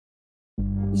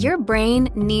Your brain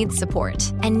needs support,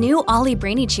 and new Ollie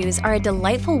Brainy Chews are a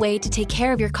delightful way to take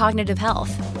care of your cognitive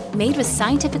health. Made with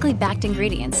scientifically backed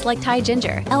ingredients like Thai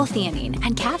ginger, L-theanine,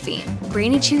 and caffeine,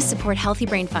 Brainy Chews support healthy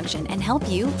brain function and help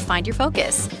you find your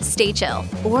focus, stay chill,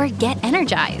 or get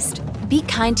energized. Be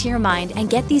kind to your mind and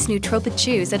get these nootropic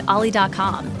chews at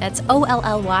ollie.com. That's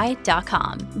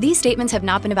OLLY.com. These statements have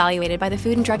not been evaluated by the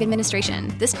Food and Drug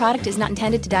Administration. This product is not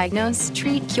intended to diagnose,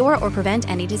 treat, cure, or prevent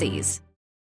any disease.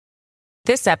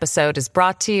 This episode is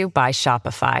brought to you by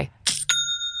Shopify.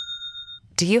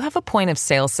 Do you have a point of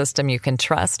sale system you can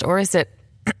trust, or is it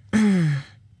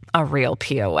a real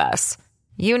POS?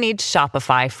 You need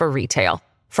Shopify for retail.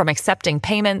 From accepting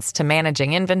payments to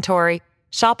managing inventory,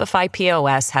 Shopify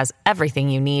POS has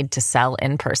everything you need to sell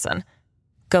in person.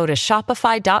 Go to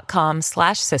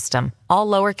shopify.com/system, all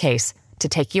lowercase, to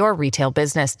take your retail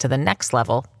business to the next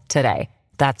level today.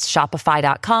 That's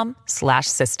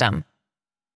shopify.com/system.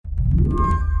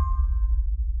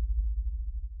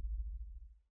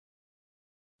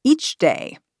 Each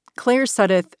day, Claire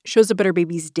Suddeth shows up at her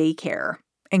baby's daycare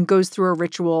and goes through a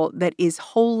ritual that is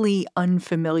wholly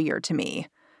unfamiliar to me.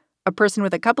 A person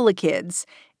with a couple of kids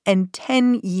and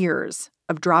 10 years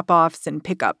of drop-offs and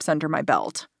pickups under my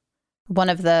belt. One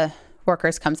of the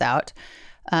workers comes out,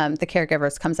 the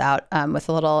caregivers comes out with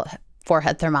a little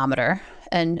forehead thermometer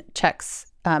and checks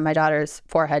my daughter's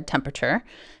forehead temperature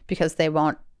because they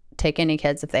won't take any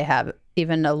kids if they have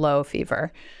even a low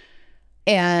fever.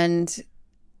 And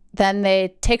then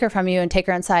they take her from you and take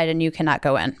her inside and you cannot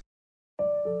go in.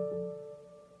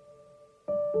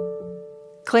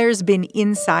 Claire's been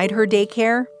inside her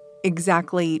daycare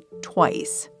exactly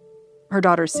twice. Her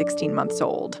daughter's 16 months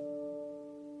old.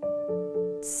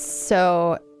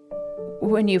 So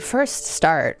when you first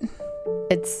start,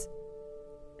 it's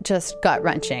just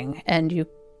gut-wrenching and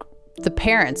the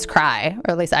parents cry,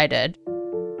 or at least I did.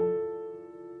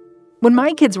 When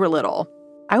my kids were little,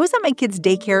 I was at my kids'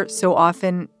 daycare so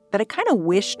often that I kind of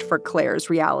wished for Claire's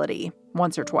reality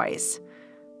once or twice.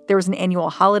 There was an annual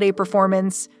holiday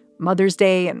performance, Mother's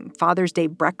Day and Father's Day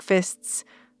breakfasts,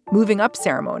 moving up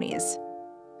ceremonies.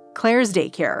 Claire's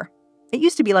daycare, it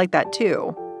used to be like that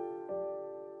too.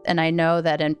 And I know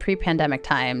that in pre-pandemic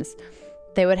times,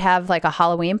 they would have like a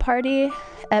Halloween party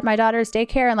at my daughter's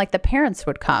daycare and like the parents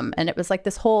would come. And it was like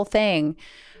this whole thing,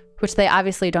 which they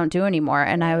obviously don't do anymore.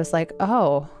 And I was like,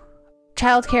 oh,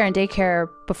 childcare and daycare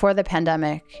before the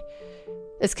pandemic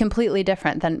is completely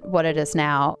different than what it is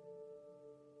now.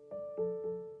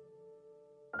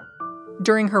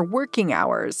 During her working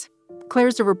hours,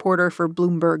 Claire's a reporter for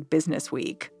Bloomberg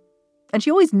Businessweek. And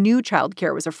she always knew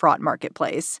childcare was a fraught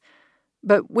marketplace.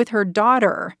 But with her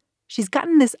daughter, she's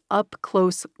gotten this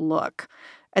up-close look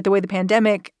at the way the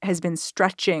pandemic has been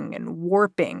stretching and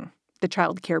warping the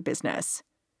childcare business.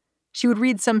 She would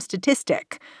read some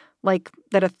statistic, like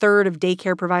that a third of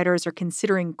daycare providers are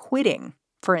considering quitting,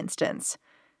 for instance.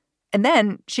 And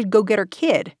then she'd go get her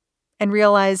kid and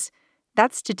realize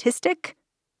that statistic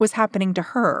was happening to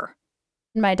her.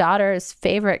 My daughter's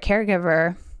favorite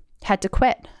caregiver had to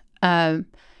quit,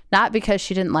 not because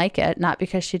she didn't like it, not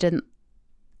because she didn't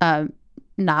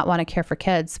not want to care for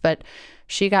kids, but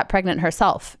she got pregnant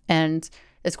herself and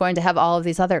is going to have all of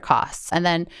these other costs. And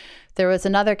then there was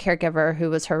another caregiver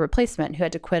who was her replacement who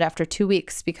had to quit after 2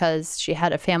 weeks because she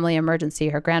had a family emergency.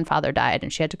 Her grandfather died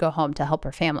and she had to go home to help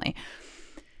her family.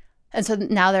 And so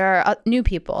now there are new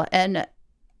people. And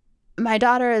my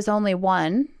daughter is only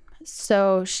one,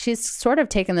 so she's sort of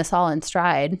taken this all in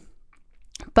stride.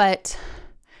 But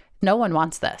no one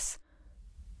wants this.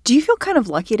 Do you feel kind of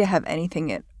lucky to have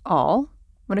anything at all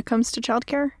when it comes to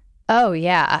childcare? Oh,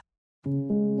 yeah.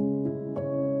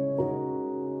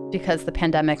 Because the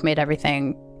pandemic made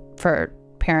everything for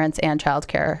parents and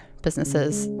childcare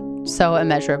businesses so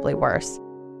immeasurably worse.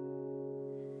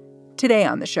 Today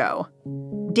on the show,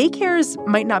 daycares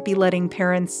might not be letting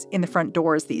parents in the front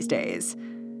doors these days.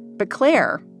 But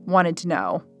Claire wanted to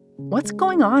know, what's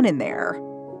going on in there?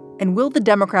 And will the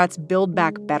Democrats' Build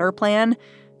Back Better plan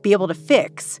be able to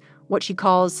fix what she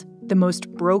calls the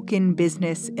most broken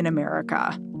business in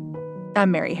America?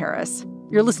 I'm Mary Harris.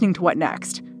 You're listening to What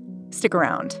Next? Stick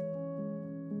around.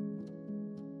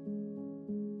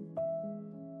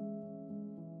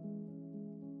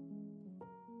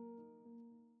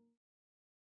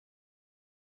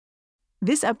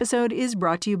 This episode is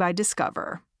brought to you by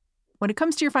Discover. When it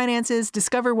comes to your finances,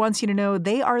 Discover wants you to know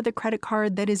they are the credit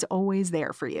card that is always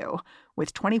there for you.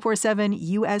 With 24/7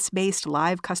 U.S.-based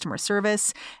live customer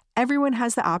service, everyone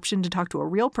has the option to talk to a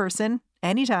real person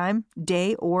anytime,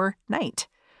 day or night.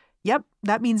 Yep,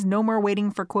 that means no more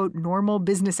waiting for, quote, normal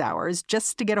business hours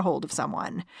just to get a hold of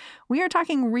someone. We are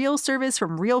talking real service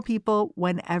from real people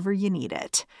whenever you need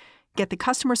it. Get the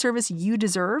customer service you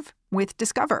deserve with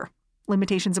Discover.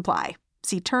 Limitations apply.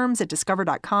 See terms at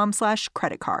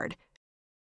discover.com/creditcard.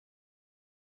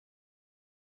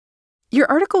 Your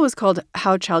article was called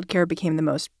How Childcare Became the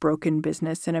Most Broken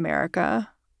Business in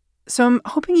America. So I'm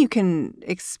hoping you can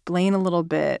explain a little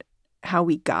bit how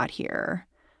we got here.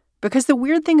 Because the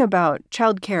weird thing about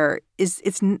childcare is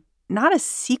it's not a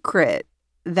secret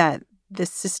that the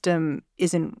system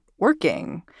isn't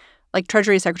working. Like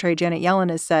Treasury Secretary Janet Yellen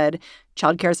has said,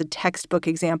 childcare is a textbook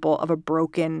example of a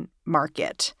broken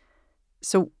market.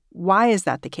 So why is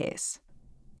that the case?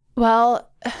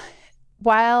 Well,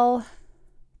 while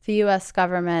the U.S.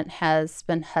 government has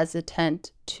been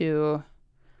hesitant to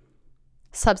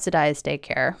subsidize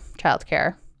daycare,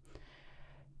 childcare,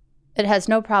 it has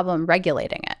no problem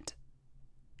regulating it,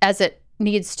 as it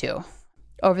needs to.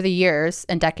 Over the years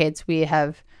and decades, we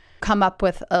have come up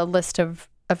with a list of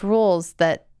rules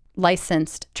that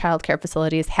licensed childcare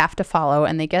facilities have to follow,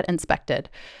 and they get inspected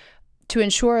to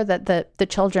ensure that the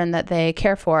children that they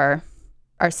care for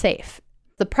are safe.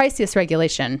 The priciest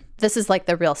regulation, this is like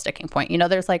the real sticking point. You know,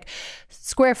 there's like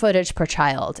square footage per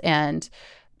child and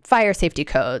fire safety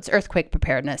codes, earthquake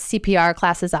preparedness, CPR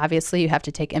classes. Obviously, you have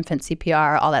to take infant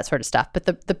CPR, all that sort of stuff. But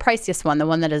the priciest one, the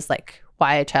one that is like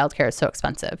why childcare is so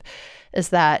expensive, is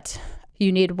that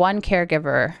you need one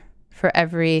caregiver for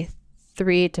every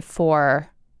 3 to 4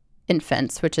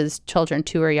 infants, which is children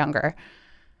 2 or younger,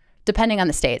 depending on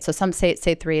the state. So some states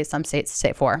say 3, some states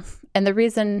say 4. And the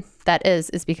reason that is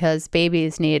because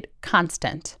babies need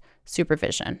constant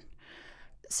supervision.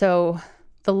 So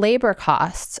the labor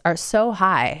costs are so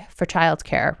high for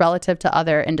childcare relative to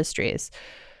other industries.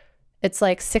 It's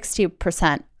like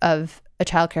 60% of a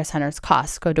childcare center's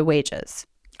costs go to wages.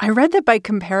 I read that by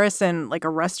comparison, like a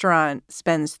restaurant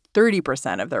spends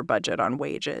 30% of their budget on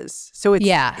wages. So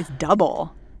it's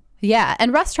double. Yeah.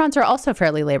 And restaurants are also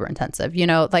fairly labor intensive. You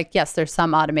know, like, yes, there's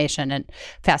some automation in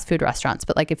fast food restaurants,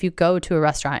 but like if you go to a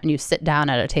restaurant and you sit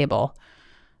down at a table,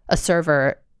 a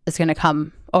server is going to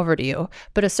come over to you,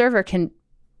 but a server can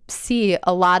see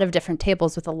a lot of different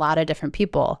tables with a lot of different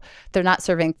people. They're not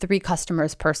serving 3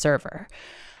 customers per server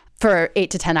for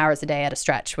 8 to 10 hours a day at a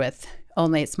stretch with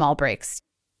only small breaks.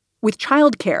 With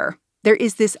childcare, there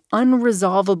is this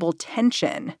unresolvable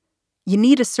tension. You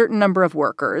need a certain number of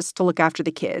workers to look after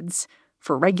the kids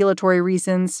for regulatory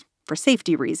reasons, for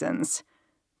safety reasons.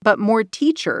 But more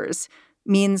teachers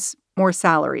means more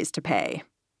salaries to pay.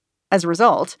 As a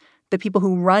result, the people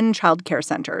who run childcare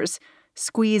centers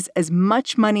squeeze as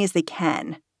much money as they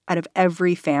can out of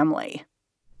every family.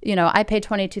 You know, I pay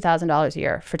 $22,000 a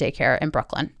year for daycare in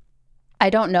Brooklyn. I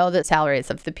don't know the salaries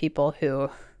of the people who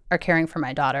are caring for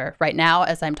my daughter right now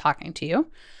as I'm talking to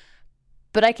you,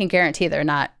 but I can guarantee they're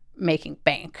not making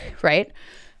bank, right?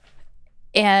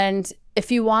 And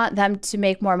if you want them to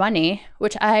make more money,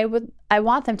 which I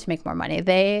want them to make more money,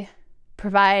 they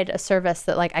provide a service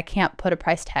that like I can't put a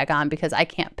price tag on because I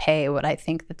can't pay what I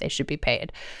think that they should be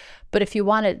paid. But if you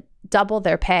want to double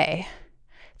their pay,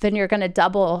 then you're going to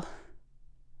double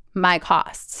my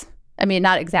costs. I mean,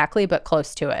 not exactly, but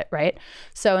close to it, right?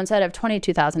 So instead of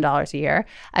 $22,000 a year,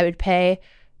 I would pay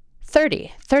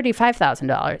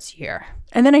 $35,000 a year.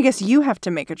 And then I guess you have to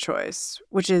make a choice,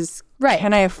 which is, right,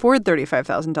 can I afford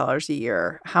 $35,000 a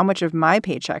year? How much of my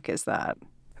paycheck is that?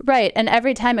 Right. And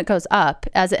every time it goes up,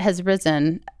 as it has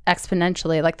risen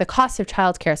exponentially, like the cost of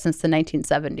childcare since the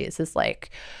 1970s is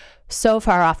like so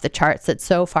far off the charts. It's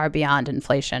so far beyond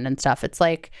inflation and stuff. It's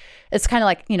like, it's kind of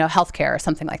like, you know, healthcare or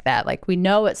something like that. Like we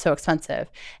know it's so expensive.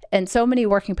 And so many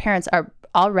working parents are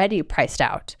already priced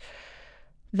out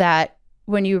that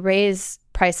when you raise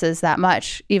prices that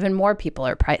much, even more people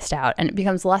are priced out and it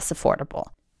becomes less affordable.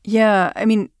 Yeah. I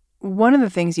mean, one of the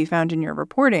things you found in your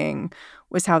reporting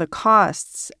was how the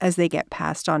costs, as they get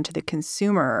passed on to the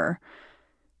consumer,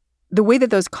 the way that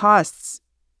those costs,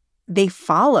 they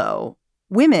follow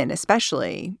women,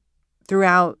 especially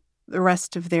throughout the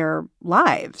rest of their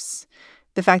lives.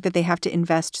 The fact that they have to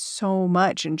invest so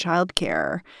much in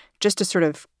childcare just to sort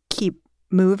of keep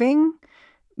moving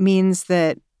means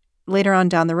that later on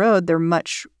down the road, they're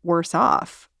much worse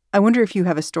off. I wonder if you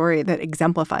have a story that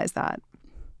exemplifies that.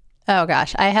 Oh,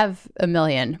 gosh, I have a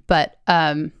million. But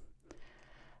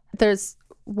there's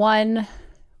one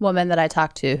woman that I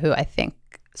talked to who I think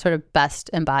sort of best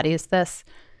embodies this.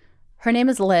 Her name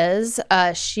is Liz.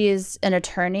 She's an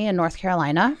attorney in North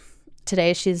Carolina.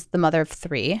 Today, she's the mother of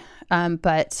 3.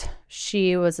 But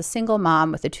she was a single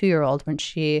mom with a 2-year-old when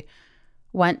she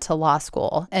went to law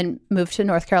school and moved to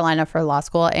North Carolina for law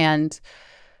school. And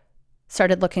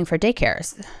started looking for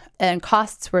daycares, and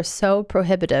costs were so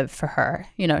prohibitive for her.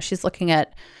 You know, she's looking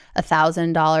at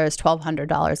 $1,000,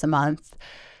 $1,200 a month,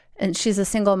 and she's a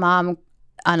single mom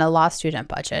on a law student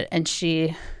budget, and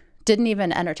she didn't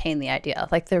even entertain the idea.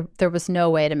 Like there was no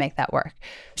way to make that work.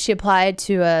 She applied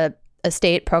to a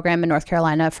state program in North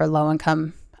Carolina for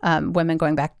low-income women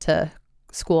going back to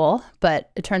school,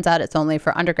 but it turns out it's only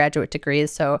for undergraduate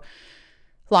degrees. So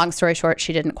long story short,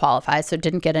 she didn't qualify, so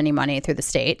didn't get any money through the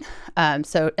state.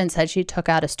 So instead, she took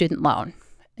out a student loan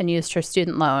and used her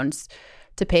student loans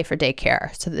to pay for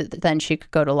daycare so that then she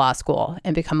could go to law school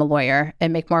and become a lawyer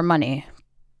and make more money.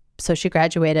 So she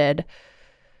graduated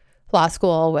law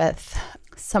school with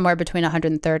somewhere between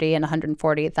 $130,000 and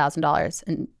 $140,000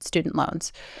 in student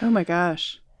loans. Oh my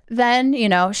gosh. Then, you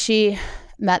know, she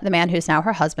met the man who's now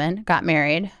her husband, got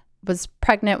married, was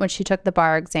pregnant when she took the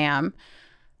bar exam,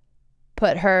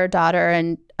 put her daughter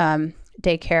in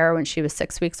daycare when she was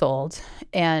 6 weeks old,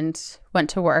 and went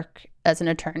to work as an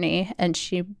attorney. And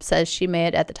she says she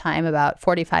made at the time about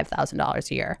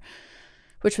 $45,000 a year,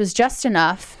 which was just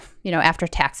enough, you know, after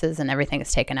taxes and everything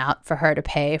is taken out, for her to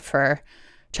pay for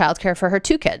childcare for her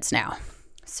 2 kids now.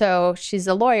 So she's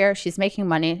a lawyer, she's making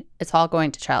money, it's all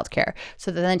going to childcare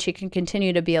so that then she can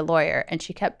continue to be a lawyer. And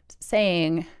she kept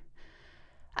saying,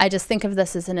 I just think of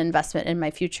this as an investment in my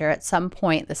future. At some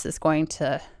point, this is going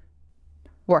to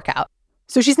work out.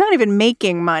 So she's not even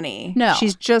making money. No.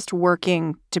 She's just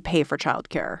working to pay for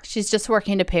childcare. She's just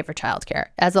working to pay for childcare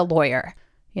as a lawyer,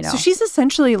 you know. So she's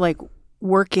essentially like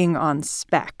working on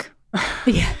spec.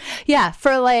 Yeah,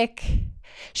 for like,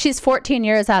 she's 14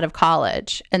 years out of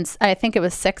college, and I think it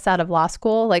was 6 out of law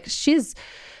school. Like, she's,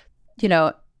 you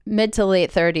know, mid to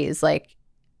late 30s, like,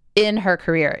 in her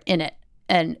career, in it.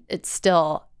 And it's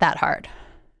still that hard.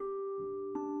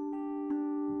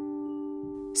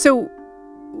 So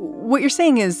what you're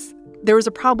saying is there was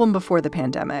a problem before the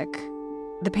pandemic.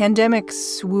 The pandemic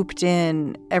swooped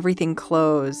in, everything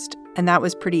closed, and that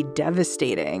was pretty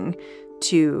devastating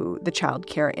to the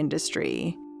childcare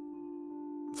industry.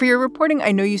 For your reporting,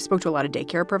 I know you spoke to a lot of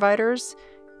daycare providers.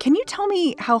 Can you tell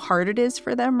me how hard it is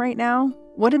for them right now?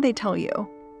 What did they tell you?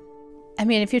 I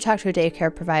mean, if you talk to a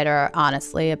daycare provider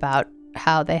honestly about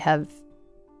how they have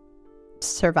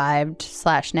survived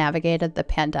 / navigated the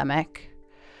pandemic,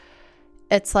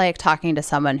 it's like talking to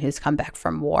someone who's come back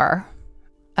from war.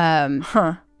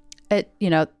 You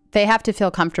know, they have to feel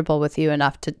comfortable with you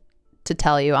enough to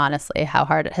tell you honestly how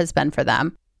hard it has been for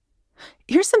them.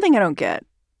 Here's something I don't get.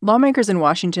 Lawmakers in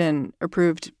Washington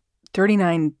approved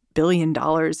 $39 billion in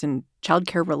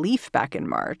childcare relief back in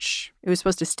March. It was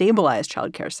supposed to stabilize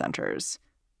childcare centers.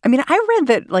 I mean, I read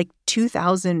that like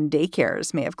 2,000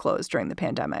 daycares may have closed during the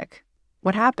pandemic.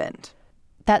 What happened?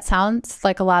 That sounds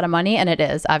like a lot of money, and it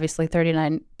is. Obviously,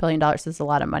 $39 billion is a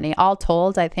lot of money. All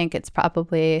told, I think it's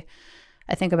probably,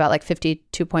 about like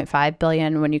 $52.5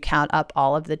 billion when you count up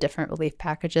all of the different relief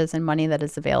packages and money that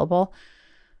is available.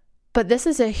 But this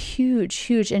is a huge,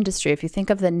 huge industry. If you think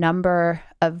of the number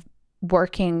of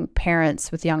working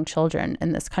parents with young children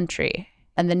in this country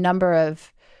and the number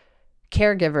of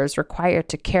caregivers required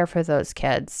to care for those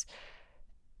kids,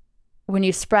 when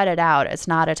you spread it out, it's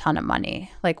not a ton of money.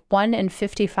 Like 1 in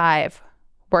 55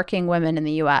 working women in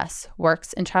the U.S.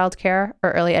 works in childcare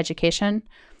or early education.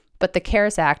 But the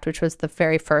CARES Act, which was the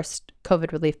very first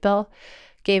COVID relief bill,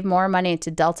 gave more money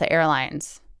to Delta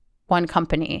Airlines, one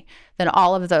company, than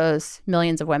all of those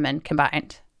millions of women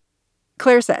combined.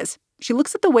 Claire says she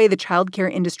looks at the way the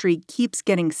childcare industry keeps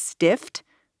getting stiffed,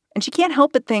 and she can't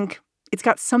help but think it's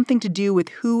got something to do with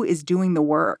who is doing the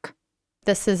work.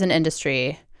 This is an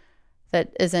industry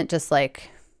that isn't just like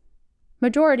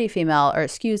majority female or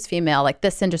skews female. Like,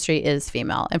 this industry is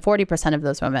female, and 40% of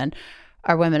those women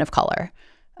are women of color.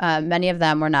 Many of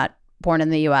them were not born in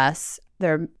the U.S.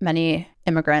 There are many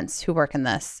immigrants who work in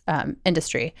this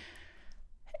industry.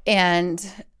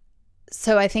 And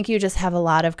so I think you just have a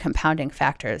lot of compounding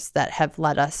factors that have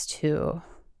led us to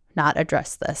not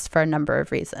address this for a number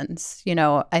of reasons. You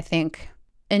know, I think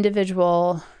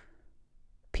individual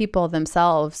people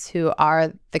themselves who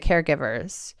are the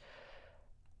caregivers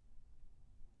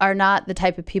are not the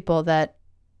type of people that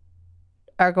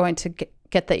are going to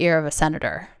get the ear of a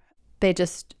senator. They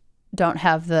just don't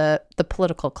have the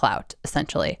political clout,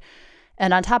 essentially.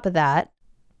 And on top of that,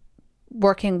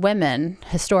 working women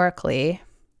historically,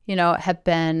 you know, have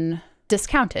been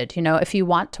discounted. You know, if you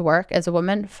want to work as a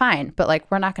woman, fine, but like,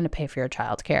 we're not going to pay for your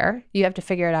childcare. You have to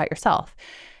figure it out yourself.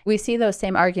 We see those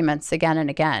same arguments again and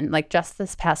again. Like, just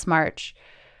this past March,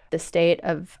 the state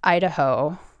of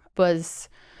Idaho was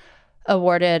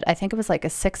awarded, I think it was like a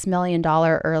 $6 million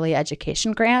early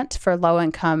education grant for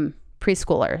low-income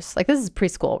preschoolers. Like, this is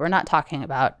preschool. We're not talking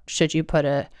about should you put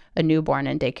a newborn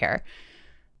in daycare.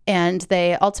 And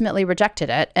they ultimately rejected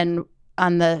it. And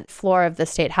on the floor of the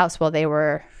state house, while they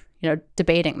were,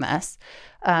 debating this,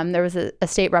 there was a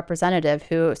state representative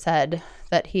who said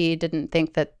that he didn't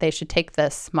think that they should take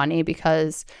this money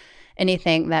because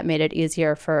anything that made it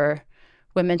easier for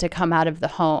women to come out of the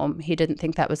home, he didn't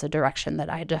think that was a direction that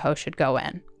Idaho should go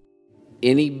in.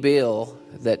 Any bill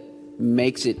that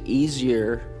makes it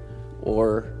easier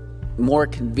or more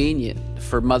convenient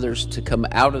for mothers to come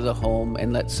out of the home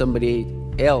and let somebody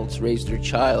else raise their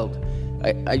child,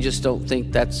 I just don't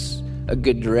think that's a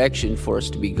good direction for us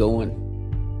to be going.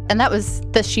 And that was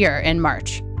this year in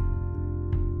March.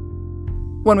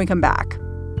 When we come back,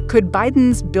 could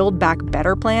Biden's Build Back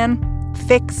Better plan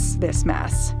fix this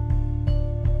mess?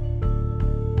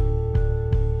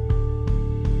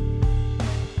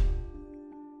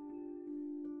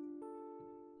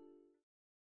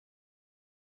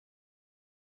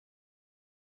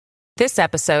 This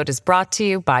episode is brought to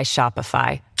you by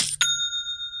Shopify.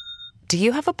 Do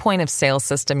you have a point of sale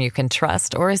system you can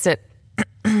trust, or is it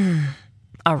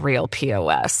a real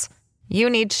POS? You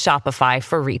need Shopify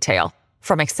for retail.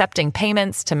 From accepting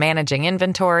payments to managing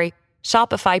inventory,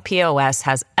 Shopify POS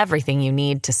has everything you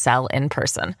need to sell in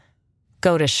person.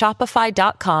 Go to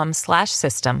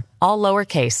shopify.com/system, all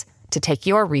lowercase, to take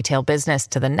your retail business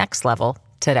to the next level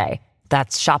today.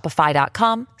 That's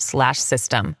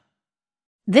shopify.com/system.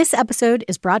 This episode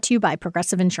is brought to you by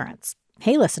Progressive Insurance.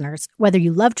 Hey, listeners, whether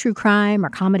you love true crime or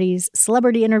comedies,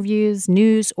 celebrity interviews,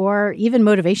 news, or even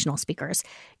motivational speakers,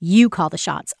 you call the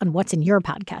shots on what's in your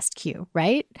podcast queue,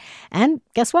 right? And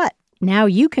guess what? Now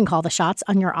you can call the shots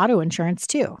on your auto insurance,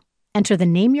 too. Enter the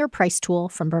Name Your Price tool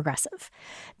from Progressive.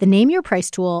 The Name Your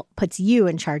Price tool puts you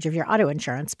in charge of your auto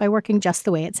insurance by working just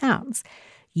the way it sounds.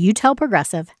 You tell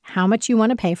Progressive how much you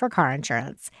want to pay for car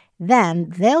insurance.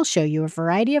 Then they'll show you a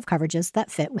variety of coverages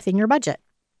that fit within your budget,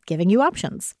 giving you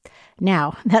options.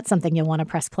 Now, that's something you'll want to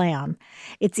press play on.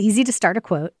 It's easy to start a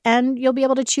quote, and you'll be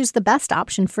able to choose the best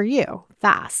option for you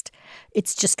fast.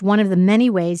 It's just one of the many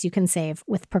ways you can save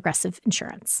with Progressive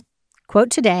Insurance. Quote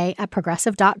today at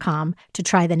Progressive.com to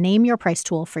try the Name Your Price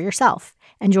tool for yourself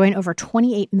and join over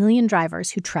 28 million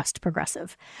drivers who trust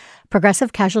Progressive.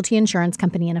 Progressive Casualty Insurance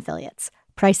Company and Affiliates.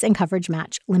 Price and coverage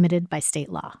match limited by state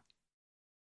law.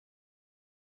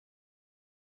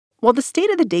 Well, the state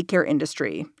of the daycare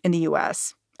industry in the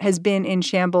U.S. has been in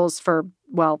shambles for,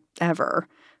 ever.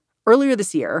 Earlier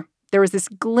this year, there was this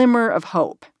glimmer of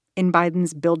hope in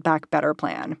Biden's Build Back Better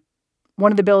plan.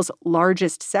 One of the bill's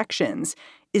largest sections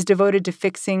is devoted to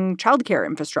fixing childcare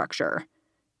infrastructure.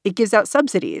 It gives out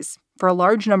subsidies for a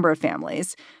large number of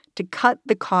families to cut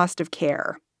the cost of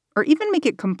care or even make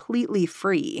it completely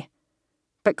free.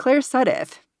 But Claire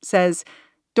Sudduth says,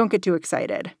 don't get too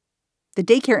excited. The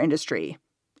daycare industry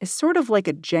is sort of like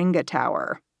a Jenga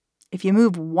tower. If you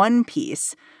move one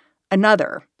piece,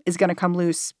 another is going to come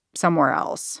loose somewhere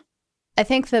else. I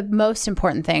think the most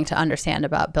important thing to understand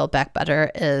about Build Back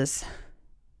Better is,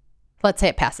 let's say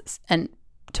it passes, and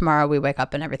tomorrow we wake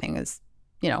up and everything is,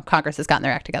 Congress has gotten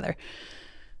their act together.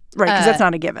 Right, because that's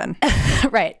not a given.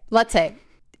 Right. Let's say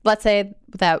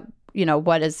that,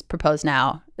 what is proposed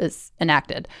now is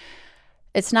enacted.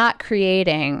 It's not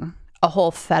creating a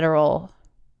whole federal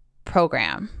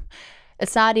program.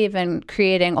 It's not even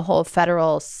creating a whole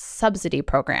federal subsidy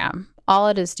program. All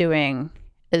it is doing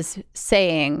is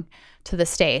saying to the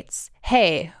states,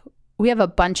 hey, we have a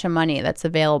bunch of money that's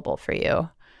available for you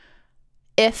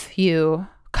if you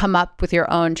come up with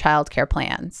your own childcare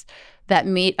plans that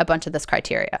meet a bunch of this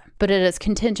criteria. But it is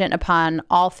contingent upon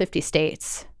all 50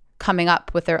 states coming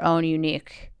up with their own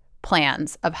unique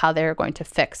plans of how they're going to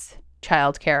fix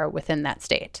childcare within that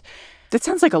state. That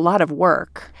sounds like a lot of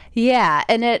work. Yeah.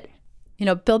 And it,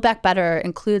 Build Back Better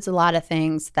includes a lot of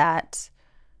things that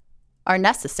are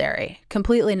necessary,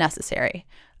 completely necessary.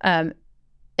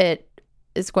 It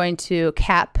is going to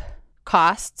cap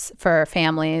costs for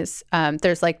families.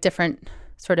 There's like different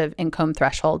sort of income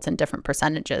thresholds and different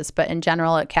percentages, but in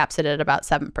general, it caps it at about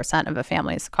 7% of a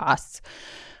family's costs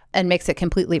and makes it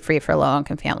completely free for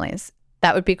low-income families.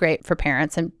 That would be great for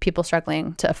parents and people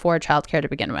struggling to afford childcare to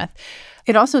begin with.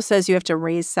 It also says you have to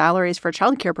raise salaries for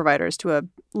childcare providers to a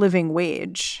living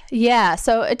wage. Yeah,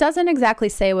 so it doesn't exactly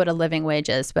say what a living wage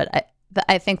is, but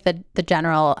I think that the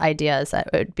general idea is that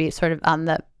it would be sort of on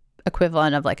the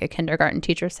equivalent of like a kindergarten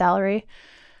teacher salary.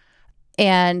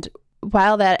 And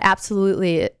while that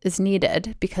absolutely is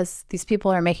needed because these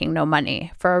people are making no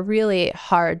money for a really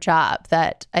hard job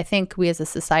that I think we as a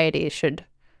society should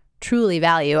truly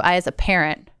value. I, as a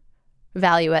parent,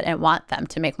 value it and want them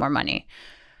to make more money.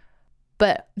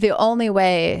 But the only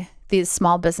way these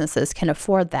small businesses can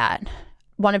afford that,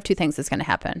 one of two things is going to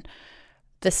happen.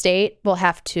 The state will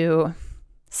have to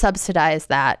subsidize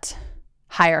that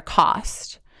higher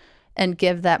cost and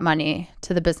give that money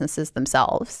to the businesses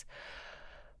themselves.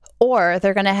 Or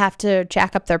they're going to have to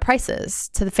jack up their prices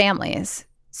to the families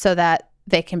so that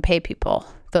they can pay people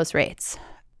those rates.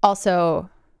 Also,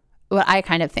 what I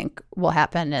kind of think will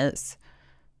happen is,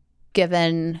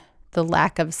 given the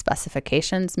lack of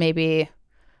specifications, maybe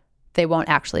they won't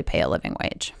actually pay a living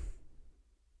wage.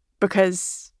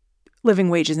 Because living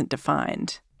wage isn't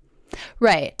defined.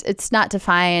 Right. It's not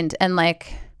defined. And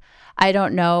like, I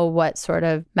don't know what sort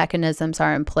of mechanisms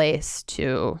are in place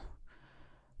to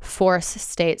force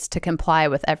states to comply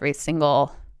with every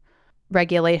single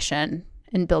regulation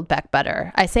in Build Back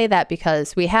Better. I say that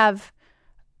because we have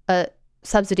a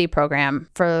subsidy program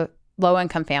for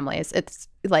low-income families. It's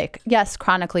like, yes,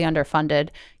 chronically underfunded.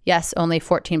 Yes, only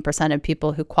 14% of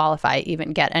people who qualify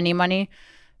even get any money.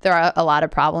 There are a lot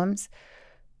of problems,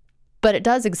 but it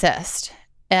does exist.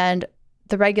 And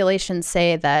the regulations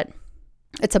say that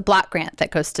it's a block grant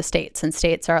that goes to states, and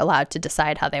states are allowed to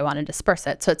decide how they want to disperse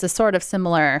it. So it's a sort of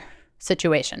similar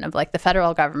situation of like the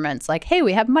federal government's like, hey,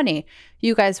 we have money.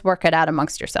 You guys work it out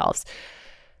amongst yourselves.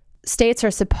 States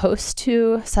are supposed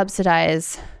to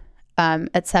subsidize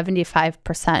at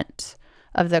 75%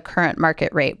 of the current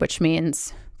market rate, which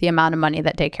means the amount of money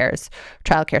that daycares,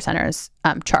 childcare centers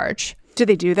charge. Do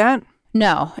they do that?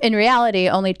 No. In reality,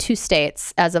 only 2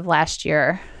 states as of last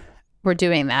year were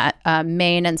doing that.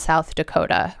 Maine and South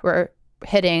Dakota were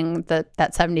hitting that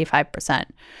 75%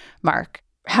 mark.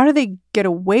 How do they get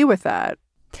away with that?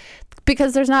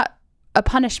 Because there's not a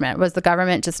punishment. Was the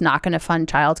government just not going to fund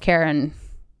childcare in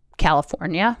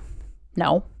California?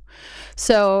 No.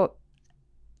 So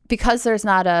because there's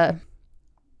not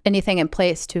anything in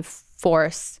place to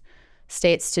force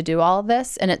states to do all of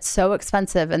this, and it's so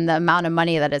expensive, and the amount of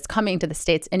money that is coming to the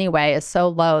states anyway is so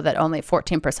low that only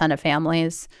 14% of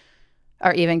families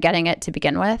are even getting it to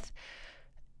begin with.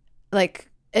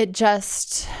 Like, it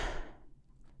just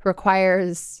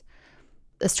requires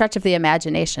a stretch of the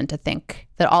imagination to think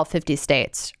that all 50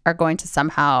 states are going to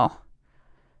somehow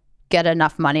get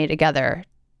enough money together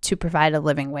to provide a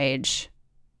living wage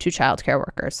to childcare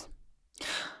workers.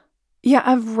 Yeah,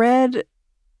 I've read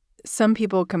some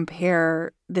people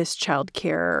compare this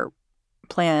childcare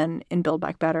plan in Build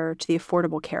Back Better to the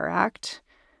Affordable Care Act,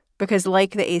 because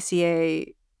like the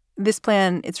ACA, this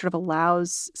plan, it sort of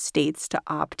allows states to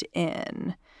opt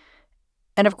in.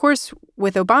 And of course,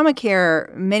 with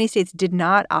Obamacare, many states did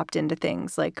not opt into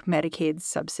things like Medicaid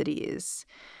subsidies.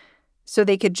 So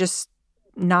they could just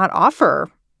not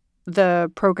offer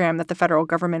the program that the federal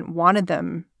government wanted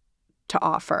them to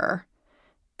offer.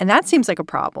 And that seems like a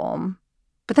problem.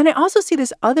 But then I also see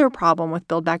this other problem with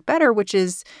Build Back Better, which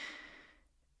is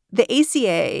the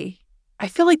ACA. I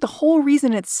feel like the whole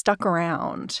reason it's stuck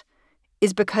around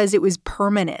is because it was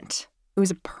permanent. It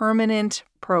was a permanent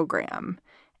program.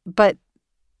 But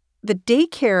the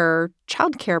daycare,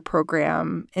 childcare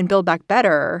program in Build Back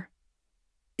Better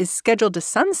is scheduled to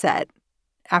sunset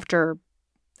after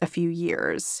a few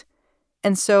years.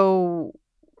 And so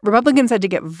Republicans had to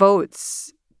get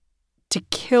votes to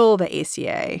kill the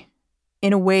ACA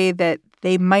in a way that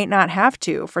they might not have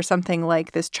to for something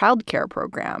like this childcare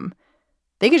program.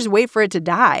 They could just wait for it to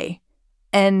die.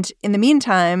 And in the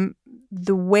meantime,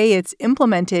 the way it's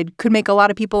implemented could make a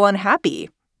lot of people unhappy.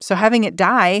 So having it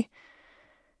die,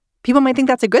 people might think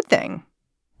that's a good thing.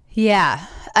 Yeah,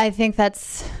 I think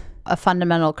that's a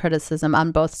fundamental criticism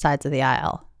on both sides of the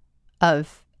aisle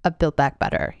of Build Back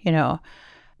Better. You know,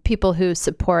 people who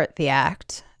support the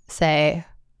act say,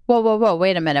 whoa,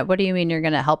 wait a minute. What do you mean you're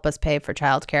going to help us pay for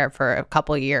childcare for a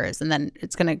couple of years and then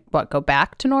it's going to, go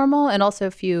back to normal? And also,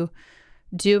 if you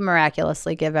do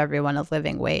miraculously give everyone a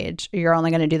living wage, you're only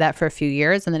going to do that for a few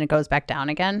years and then it goes back down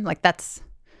again. Like, that's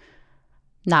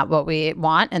not what we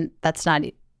want, and that's not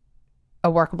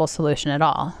a workable solution at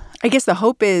all. I guess the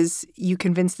hope is you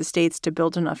convince the states to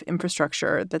build enough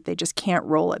infrastructure that they just can't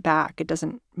roll it back. It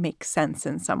doesn't make sense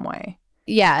in some way.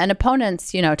 Yeah, and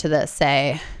opponents, to this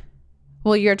say,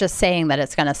 well, you're just saying that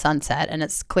it's going to sunset, and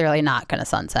it's clearly not going to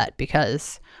sunset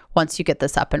because once you get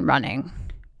this up and running,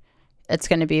 it's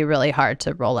going to be really hard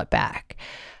to roll it back.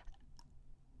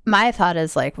 My thought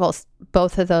is like, well,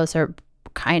 both of those are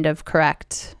kind of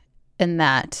correct in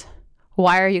that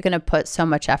why are you going to put so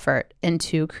much effort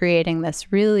into creating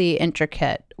this really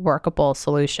intricate, workable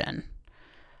solution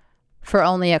for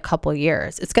only a couple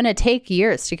years? It's going to take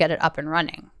years to get it up and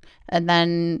running. And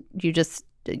then you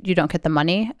don't get the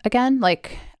money again.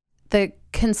 Like, the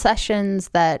concessions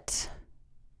that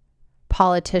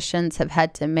politicians have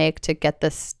had to make to get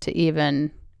this to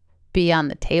even be on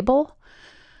the table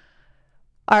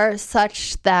are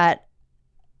such that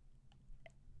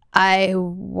I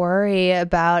worry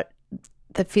about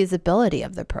the feasibility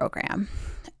of the program.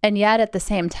 And yet at the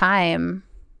same time,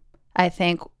 I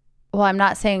think, well, I'm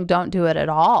not saying don't do it at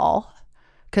all,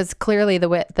 because clearly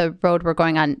the road we're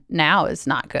going on now is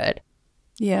not good.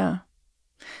 Yeah.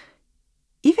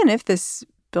 Even if this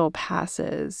bill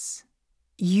passes,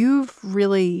 you've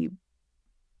really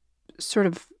sort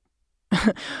of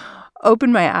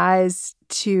opened my eyes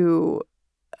to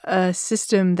a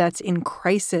system that's in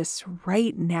crisis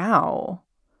right now.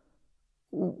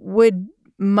 Would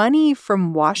money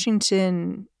from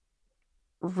Washington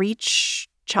reach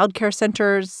childcare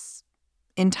centers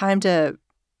in time to,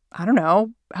 I don't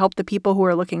know, help the people who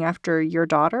are looking after your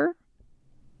daughter?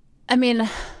 I mean,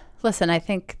 listen, I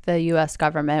think the U.S.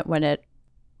 government, when it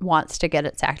wants to get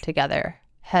its act together,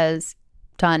 has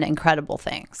done incredible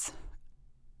things.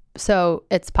 So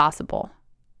it's possible.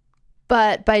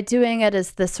 But by doing it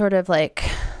as this sort of like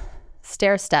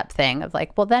stair step thing of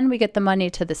like, well, then we get the money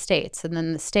to the states, and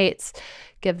then the states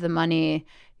give the money,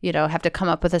 you know, have to come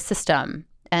up with a system,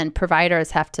 and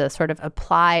providers have to sort of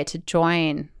apply to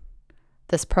join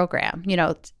this program. You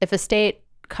know, if a state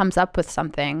comes up with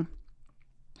something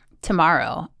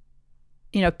tomorrow,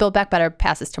 you know, Build Back Better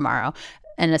passes tomorrow,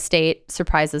 and a state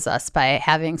surprises us by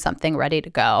having something ready to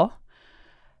go,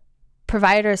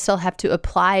 providers still have to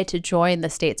apply to join the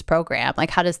state's program.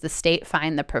 Like, how does the state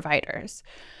find the providers?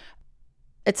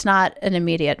 It's not an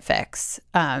immediate fix.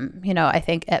 You know, I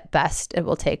think at best it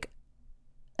will take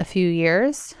a few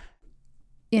years.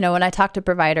 You know, when I talk to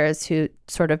providers who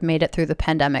sort of made it through the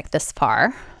pandemic this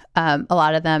far, a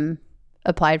lot of them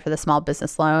applied for the small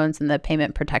business loans and the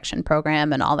payment protection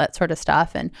program and all that sort of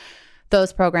stuff. And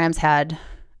those programs had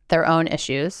their own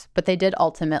issues, but they did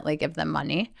ultimately give them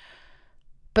money.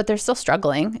 But they're still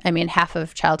struggling. I mean, half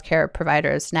of childcare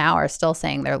providers now are still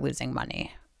saying they're losing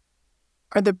money.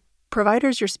 Are the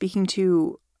providers you're speaking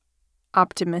to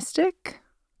optimistic?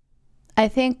 I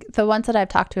think the ones that I've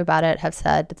talked to about it have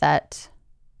said that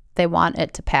they want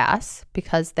it to pass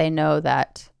because they know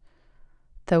that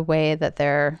the way that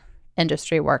their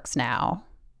industry works now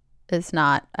is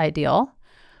not ideal.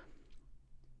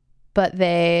 But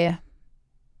they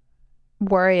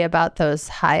worry about those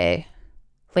high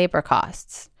labor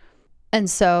costs. And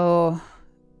so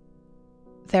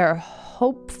they're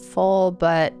hopeful,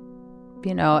 but,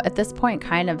 you know, at this point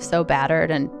kind of so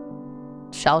battered and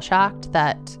shell-shocked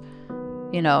that,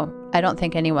 you know, I don't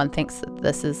think anyone thinks that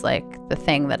this is like the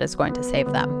thing that is going to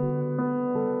save them.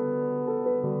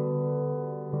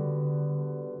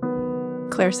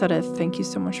 Claire Sudduth, thank you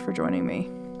so much for joining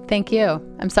me. Thank you.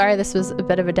 I'm sorry this was a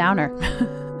bit of a downer.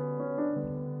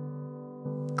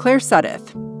 Claire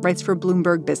Sudduth writes for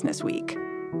Bloomberg Businessweek.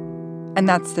 And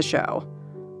that's the show.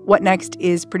 What Next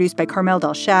is produced by Carmel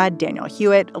Delshad, Daniel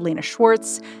Hewitt, Elena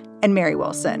Schwartz, and Mary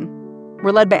Wilson.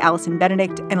 We're led by Allison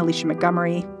Benedict and Alicia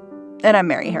Montgomery. And I'm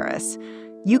Mary Harris.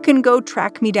 You can go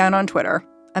track me down on Twitter.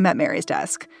 I'm at Mary's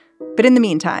Desk. But in the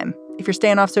meantime, if you're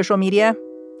staying off social media,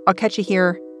 I'll catch you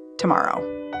here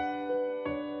tomorrow.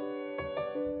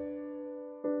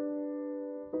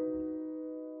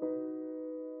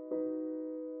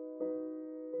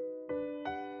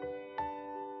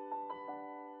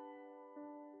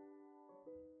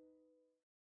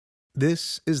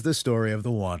 This is the story of the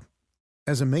one.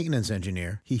 As a maintenance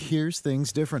engineer, he hears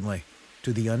things differently.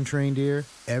 To the untrained ear,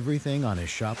 everything on his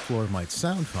shop floor might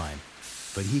sound fine,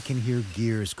 but he can hear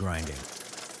gears grinding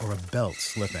or a belt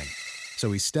slipping.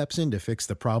 So he steps in to fix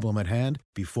the problem at hand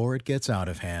before it gets out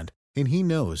of hand. And he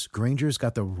knows Grainger's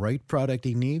got the right product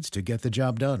he needs to get the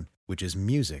job done, which is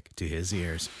music to his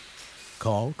ears.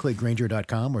 Call, click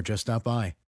Grainger.com, or just stop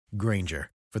by.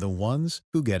 Grainger, for the ones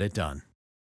who get it done.